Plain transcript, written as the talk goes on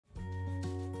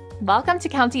Welcome to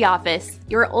County Office,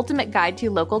 your ultimate guide to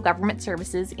local government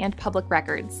services and public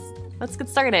records. Let's get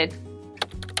started.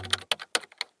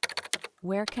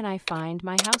 Where can I find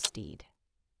my house deed?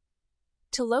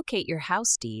 To locate your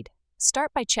house deed,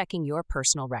 start by checking your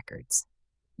personal records.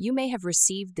 You may have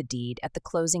received the deed at the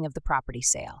closing of the property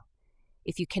sale.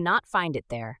 If you cannot find it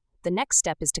there, the next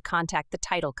step is to contact the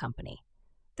title company.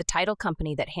 The title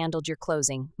company that handled your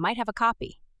closing might have a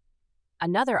copy.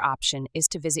 Another option is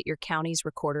to visit your county's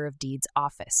Recorder of Deeds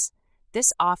office.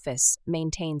 This office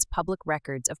maintains public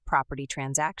records of property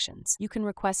transactions. You can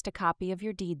request a copy of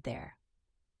your deed there.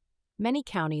 Many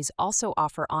counties also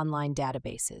offer online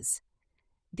databases.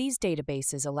 These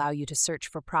databases allow you to search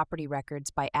for property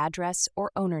records by address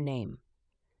or owner name.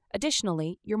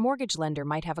 Additionally, your mortgage lender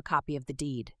might have a copy of the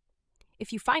deed.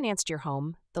 If you financed your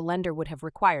home, the lender would have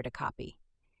required a copy.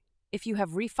 If you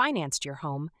have refinanced your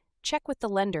home, check with the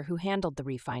lender who handled the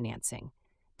refinancing.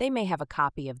 They may have a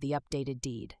copy of the updated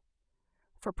deed.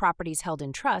 For properties held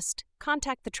in trust,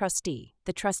 contact the trustee.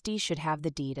 The trustee should have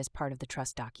the deed as part of the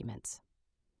trust documents.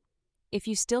 If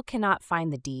you still cannot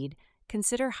find the deed,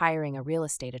 consider hiring a real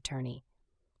estate attorney.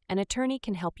 An attorney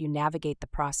can help you navigate the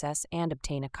process and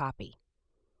obtain a copy.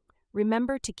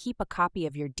 Remember to keep a copy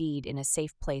of your deed in a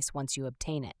safe place once you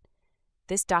obtain it.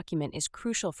 This document is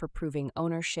crucial for proving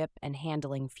ownership and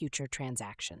handling future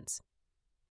transactions.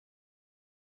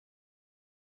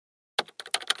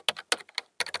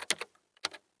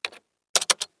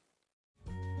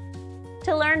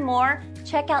 To learn more,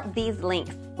 check out these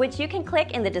links, which you can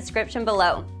click in the description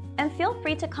below. And feel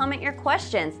free to comment your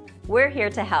questions. We're here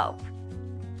to help.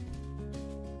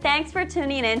 Thanks for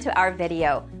tuning in to our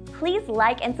video. Please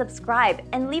like and subscribe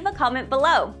and leave a comment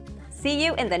below. See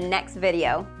you in the next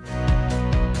video.